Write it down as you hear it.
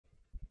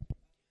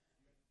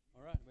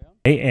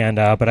And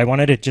but I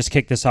wanted to just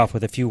kick this off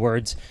with a few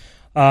words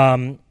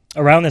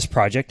around this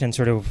project and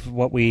sort of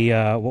what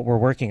we're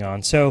working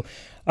on. So,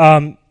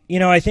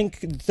 I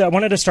think I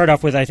wanted to start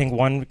off with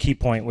one key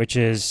point, which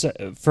is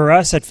for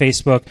us at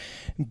Facebook,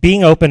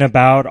 being open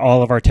about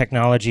all of our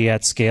technology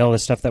at scale, the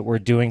stuff that we're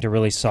doing to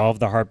really solve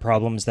the hard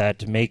problems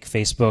that make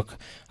Facebook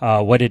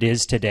what it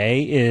is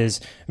today, is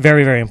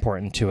very, very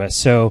important to us.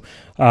 So,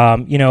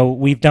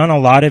 we've done a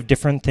lot of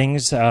different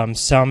things,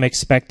 some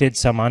expected,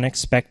 some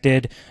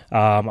unexpected,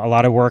 a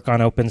lot of work on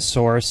open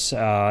source.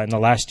 In the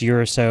last year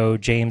or so,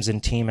 James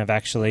and team have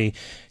actually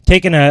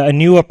taken a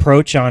new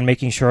approach on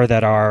making sure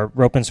that our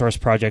open source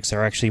projects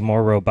are actually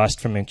more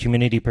robust from a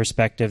community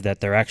perspective, that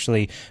they're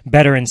actually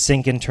better in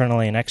sync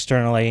internally and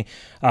externally,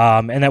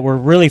 and that we're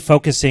really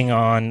focusing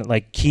on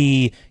like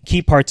key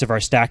parts of our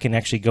stack and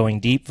actually going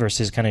deep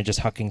versus kind of just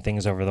hucking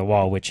things over the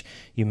wall, which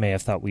you may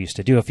have thought we used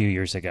to do a few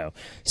years ago.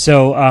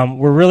 So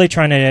we're really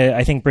trying to,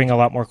 I think, bring a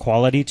lot more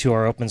quality to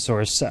our open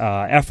source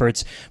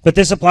efforts, but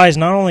this applies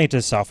not only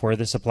to software,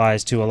 this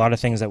applies to a lot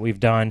of things that we've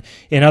done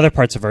in other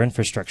parts of our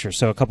infrastructure.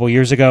 So a couple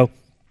years ago,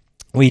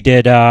 we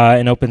did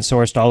and open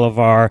sourced all of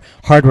our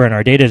hardware and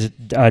our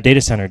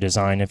data center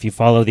design. If you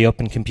follow the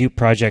Open Compute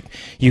project,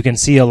 you can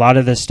see a lot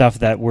of the stuff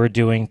that we're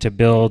doing to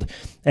build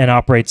and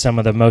operate some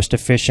of the most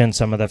efficient,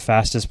 some of the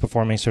fastest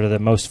performing, sort of the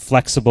most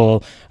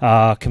flexible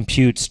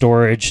compute,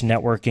 storage,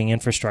 networking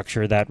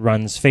infrastructure that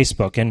runs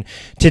Facebook. And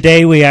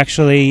today we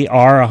actually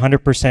are 100%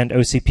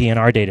 OCP in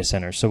our data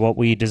center. So what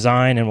we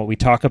design and what we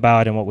talk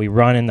about and what we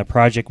run in the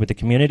project with the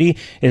community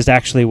is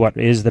actually what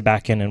is the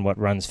backend and what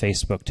runs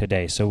Facebook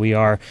today. So we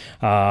are,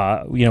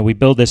 we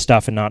build this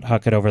stuff and not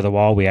huck it over the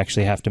wall. We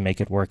actually have to make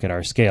it work at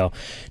our scale.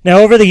 Now,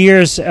 over the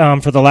years,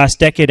 for the last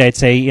decade, I'd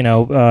say,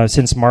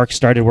 since Mark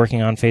started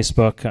working on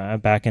Facebook,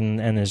 back in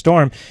his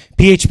dorm,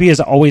 PHP has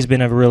always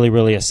been a really,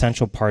 really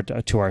essential part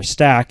to our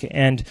stack.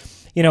 And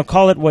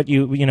call it what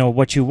you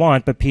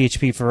want, but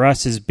PHP for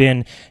us has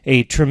been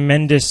a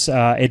tremendous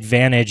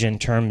advantage in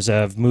terms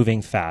of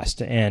moving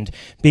fast and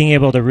being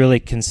able to really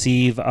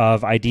conceive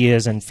of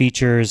ideas and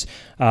features,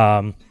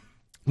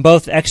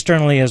 both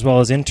externally as well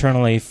as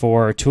internally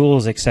for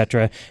tools,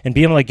 etc., and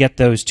be able to get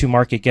those to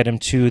market, get them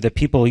to the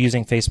people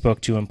using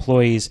Facebook, to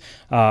employees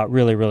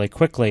really, really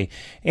quickly.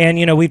 And,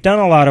 we've done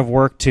a lot of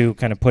work to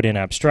kind of put in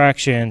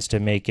abstractions to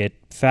make it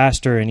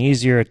faster and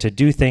easier to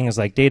do things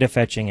like data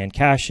fetching and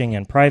caching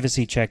and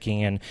privacy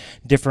checking and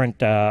different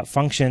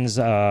functions,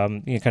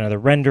 kind of the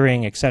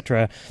rendering,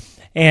 etc.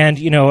 And,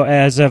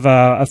 as of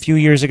a few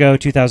years ago,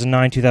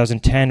 2009,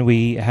 2010,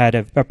 we had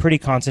a pretty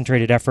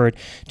concentrated effort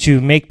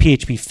to make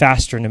PHP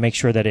faster and to make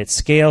sure that it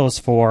scales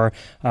for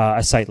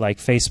a site like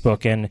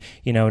Facebook. And,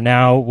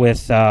 now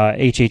with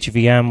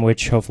HHVM,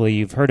 which hopefully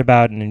you've heard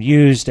about and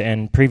used,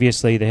 and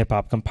previously the hip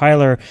hop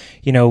compiler,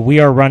 we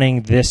are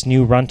running this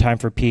new runtime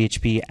for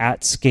PHP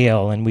at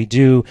scale. And we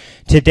do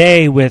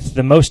today with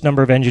the most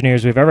number of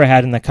engineers we've ever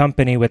had in the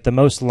company, with the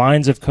most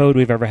lines of code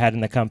we've ever had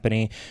in the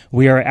company.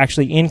 We are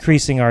actually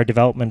increasing our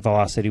development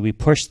velocity. We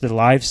push the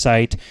live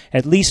site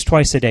at least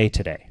twice a day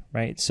today,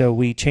 right? So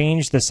we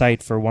change the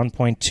site for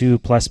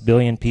 1.2 plus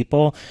billion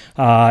people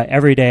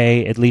every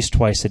day, at least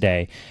twice a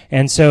day.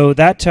 And so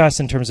that to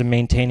us, in terms of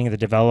maintaining the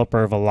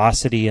developer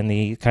velocity and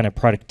the kind of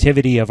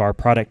productivity of our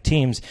product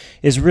teams,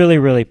 is really,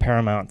 really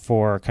paramount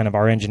for kind of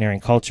our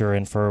engineering culture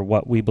and for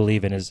what we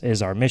believe in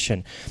is our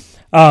mission.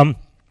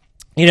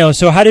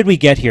 So how did we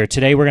get here?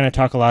 Today we're going to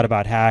talk a lot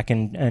about Hack,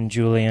 and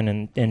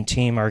Julian and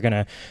team are going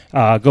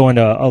to go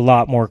into a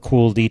lot more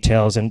cool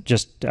details. And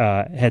just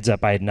heads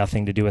up, I had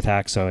nothing to do with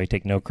Hack, so I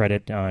take no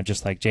credit,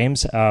 just like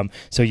James.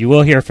 So you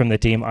will hear from the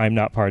team. I'm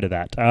not part of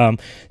that.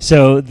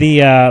 So the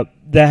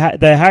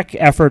Hack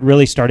effort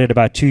really started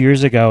about 2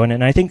 years ago,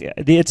 and I think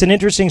it's an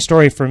interesting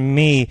story for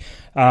me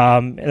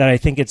that I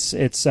think it's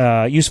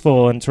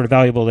useful and sort of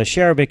valuable to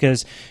share,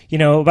 because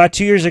about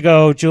 2 years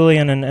ago,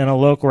 Julian and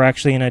Alok were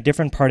actually in a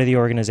different part of the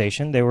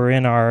organization. They were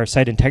in our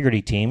site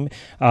integrity team,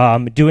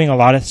 doing a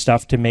lot of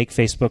stuff to make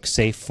Facebook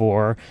safe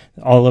for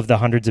all of the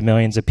hundreds of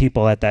millions of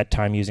people at that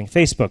time using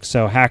Facebook.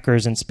 So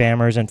hackers and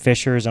spammers and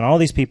phishers and all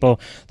these people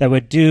that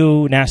would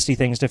do nasty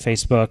things to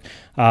Facebook.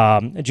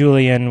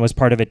 Julian was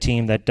part of a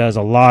team that does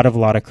a lot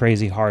of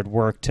crazy hard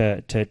work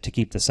to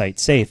keep the site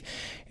safe.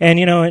 And,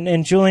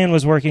 and Julian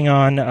was working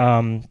on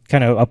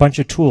kind of a bunch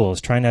of tools,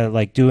 trying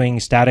to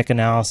doing static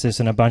analysis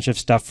and a bunch of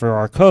stuff for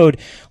our code,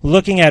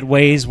 looking at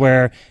ways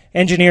where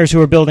engineers who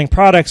were building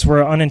products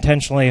were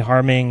unintentionally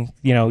harming,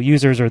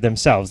 users or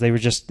themselves. They were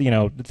just,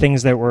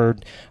 things that were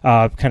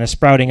kind of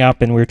sprouting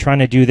up, and we were trying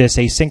to do this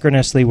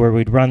asynchronously, where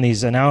we'd run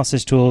these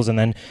analysis tools and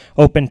then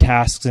open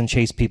tasks and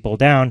chase people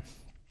down.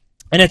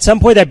 And at some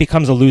point that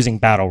becomes a losing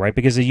battle, right?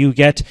 Because you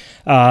get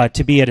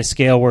to be at a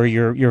scale where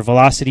your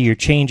velocity, your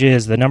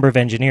changes, the number of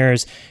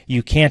engineers,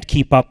 you can't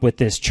keep up with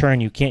this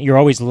churn. You're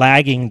always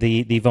lagging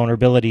the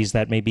vulnerabilities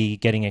that may be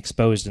getting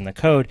exposed in the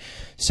code.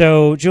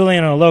 So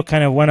Julian and Alok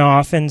kind of went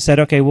off and said,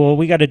 okay, well,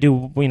 we got to do,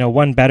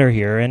 one better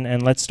here,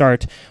 and let's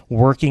start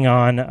working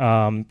on,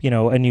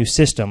 a new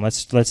system.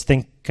 Let's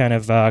think kind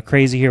of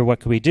crazy here. What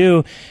could we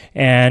do?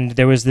 And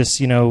there was this,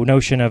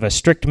 notion of a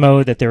strict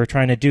mode that they were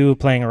trying to do,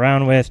 playing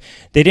around with.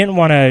 They didn't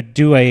want to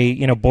do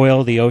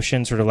boil the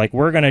ocean, sort of like,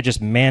 we're going to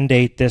just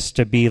mandate this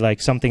to be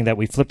like something that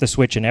we flip the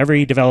switch and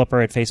every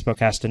developer at Facebook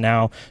has to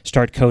now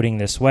start coding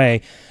this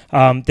way.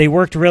 They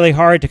worked really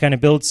hard to kind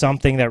of build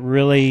something that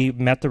really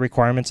met the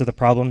requirements of the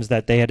problems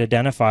that they had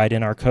identified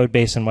in our code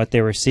base and what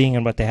they were seeing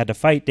and what they had to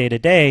fight day to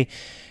day.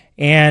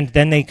 And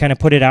then they kind of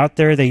put it out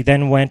there. They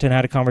then went and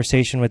had a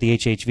conversation with the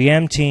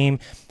HHVM team,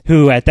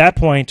 who at that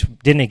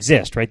point didn't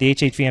exist, right? The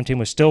HHVM team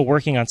was still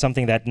working on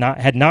something that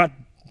had not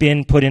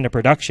been put into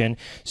production.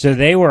 So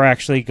they were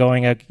actually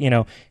going,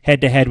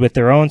 head to head with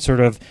their own sort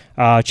of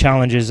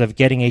challenges of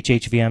getting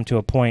HHVM to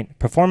a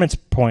performance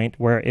point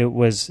where it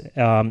was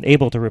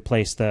able to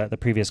replace the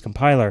previous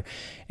compiler.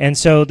 And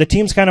so the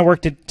teams kind of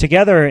worked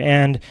together,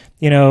 and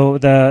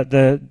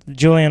the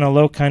Julian and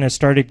Alok kind of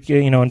started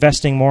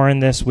investing more in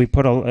this. We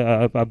put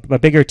a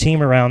bigger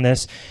team around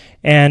this.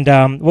 And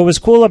what was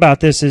cool about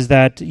this is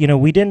that,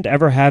 we didn't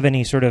ever have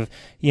any sort of,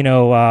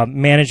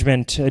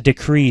 management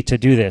decree to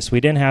do this.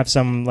 We didn't have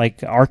some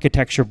like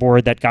architecture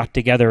board that got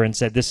together and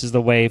said, this is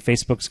the way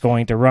Facebook's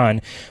going to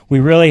run. We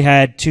really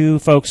had two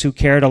folks who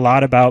cared a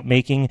lot about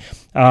making,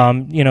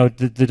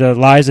 the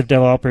lives of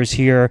developers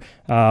here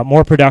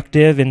more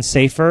productive and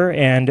safer,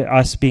 and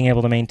us being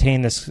able to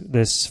maintain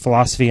this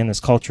philosophy and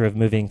this culture of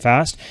moving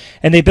fast.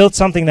 And they built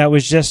something that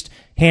was just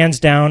hands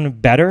down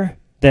better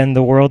than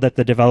the world that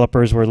the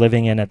developers were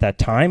living in at that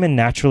time. And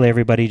naturally,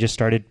 everybody just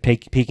started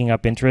peaking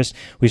up interest.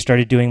 We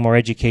started doing more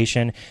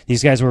education.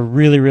 These guys were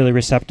really, really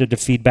receptive to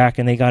feedback,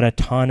 and they got a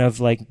ton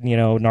of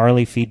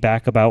gnarly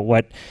feedback about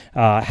what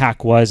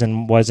Hack was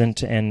and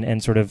wasn't,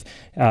 and sort of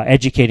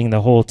educating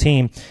the whole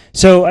team.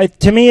 So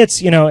to me,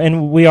 it's,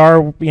 and we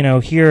are,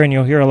 here, and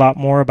you'll hear a lot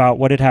more about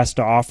what it has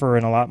to offer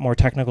and a lot more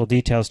technical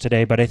details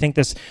today. But I think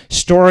this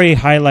story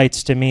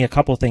highlights to me a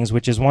couple things,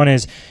 which is, one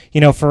is,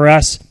 for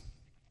us,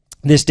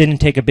 this didn't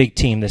take a big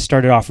team. This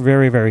started off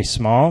very, very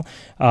small.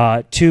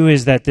 Two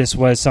is that this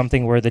was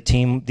something where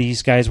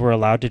these guys were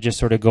allowed to just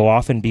sort of go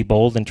off and be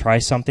bold and try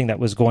something that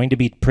was going to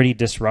be pretty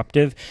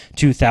disruptive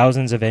to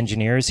thousands of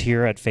engineers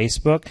here at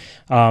Facebook.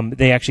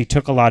 They actually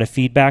took a lot of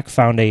feedback,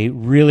 found a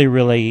really,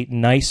 really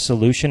nice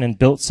solution, and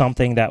built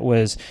something that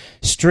was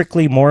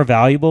strictly more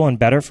valuable and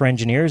better for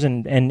engineers.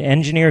 And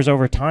engineers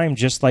over time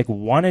just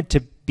wanted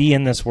to be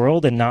in this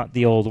world and not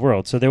the old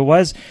world. So there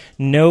was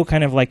no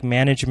kind of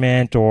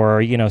management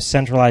or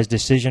centralized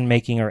decision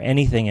making or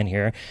anything in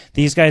here.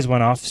 These guys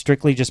went off,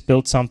 strictly just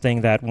built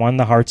something that won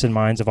the hearts and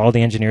minds of all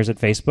the engineers at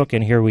Facebook,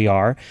 and here we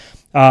are.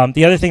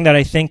 The other thing that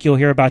I think you'll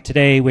hear about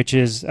today, which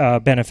is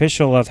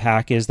beneficial of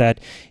Hack, is that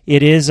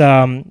it is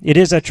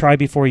a try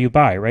before you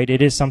buy, right?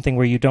 It is something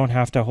where you don't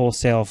have to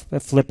wholesale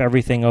flip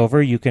everything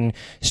over. You can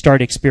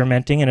start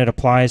experimenting, and it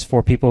applies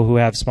for people who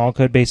have small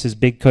code bases,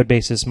 big code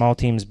bases, small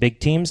teams, big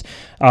teams.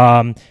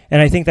 And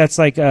I think that's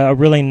a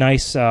really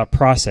nice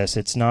process.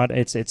 It's not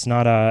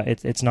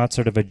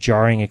sort of a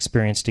jarring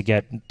experience to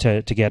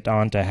get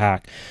onto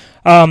Hack.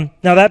 Now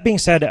that being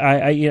said,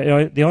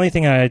 the only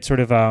thing I'd sort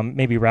of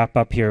maybe wrap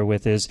up here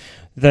with is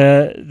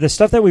the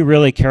stuff that we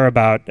really care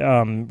about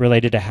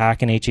related to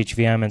Hack and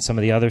HHVM and some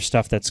of the other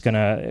stuff that's going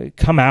to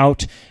come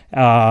out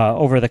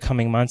over the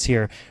coming months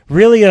here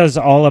really is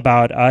all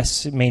about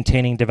us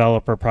maintaining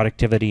developer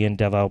productivity and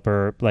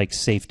developer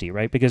safety,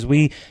 right? Because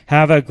we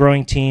have a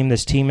growing team.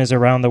 This team is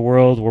around the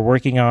world. We're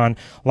working on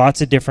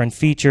lots of different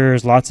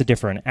features, lots of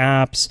different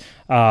apps,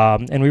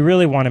 and we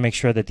really want to make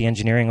sure that the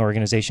engineering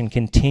organization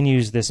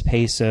continues this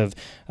pace of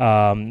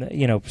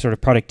sort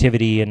of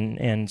productivity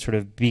and sort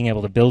of being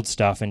able to build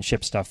stuff and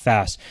ship stuff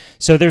fast.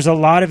 So there's a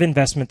lot of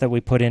investment that we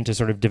put into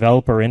sort of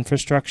developer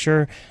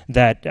infrastructure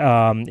that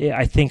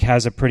I think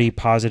has a pretty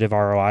positive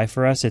ROI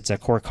for us. It's a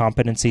core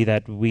competency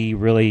that we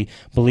really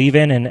believe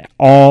in, and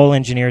all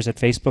engineers at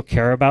Facebook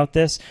care about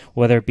this,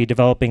 whether it be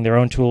developing their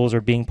own tools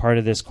or being part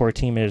of this core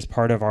team. It is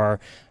part of our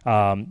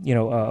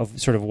of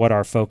sort of what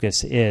our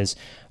focus is.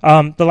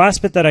 The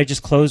last bit that I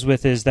just close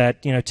with is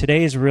that,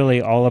 today is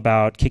really all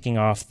about kicking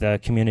off the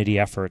community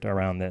effort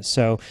around this.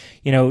 So,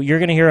 you're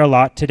going to hear a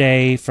lot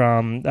today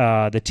from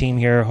the team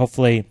here.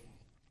 Hopefully,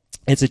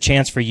 it's a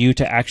chance for you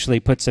to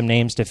actually put some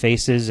names to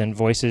faces and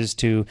voices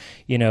to,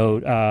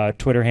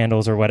 Twitter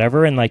handles or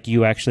whatever, and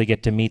you actually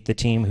get to meet the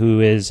team who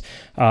is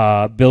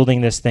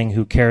building this thing,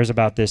 who cares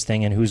about this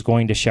thing, and who's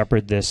going to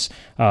shepherd this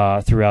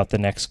throughout the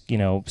next,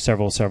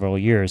 several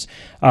years.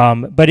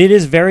 But it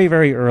is very,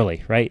 very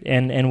early, right?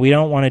 And we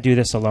don't want to do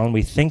this alone.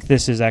 We think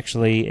this is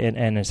actually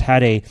and has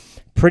had a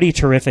pretty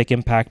terrific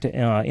impact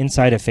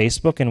inside of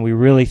Facebook, and we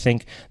really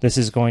think this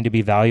is going to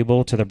be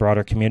valuable to the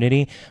broader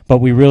community. But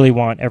we really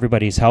want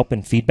everybody's help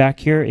and feedback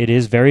here. It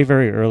is very,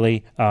 very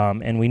early,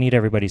 and we need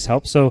everybody's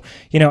help. So,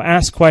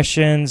 ask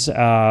questions,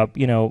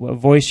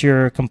 voice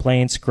your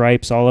complaints,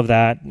 gripes, all of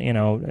that,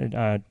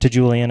 to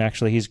Julian.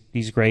 Actually,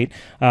 he's great.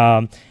 We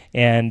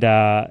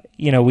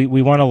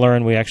want to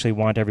learn. We actually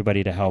want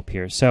everybody to help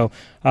here. So,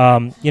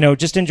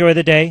 just enjoy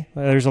the day.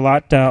 There's a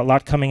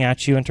lot coming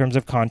at you in terms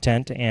of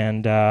content.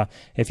 And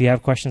if you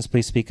have questions,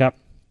 please speak up.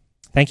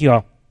 Thank you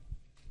all.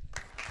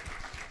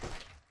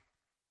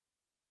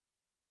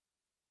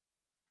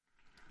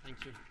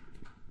 Thank you.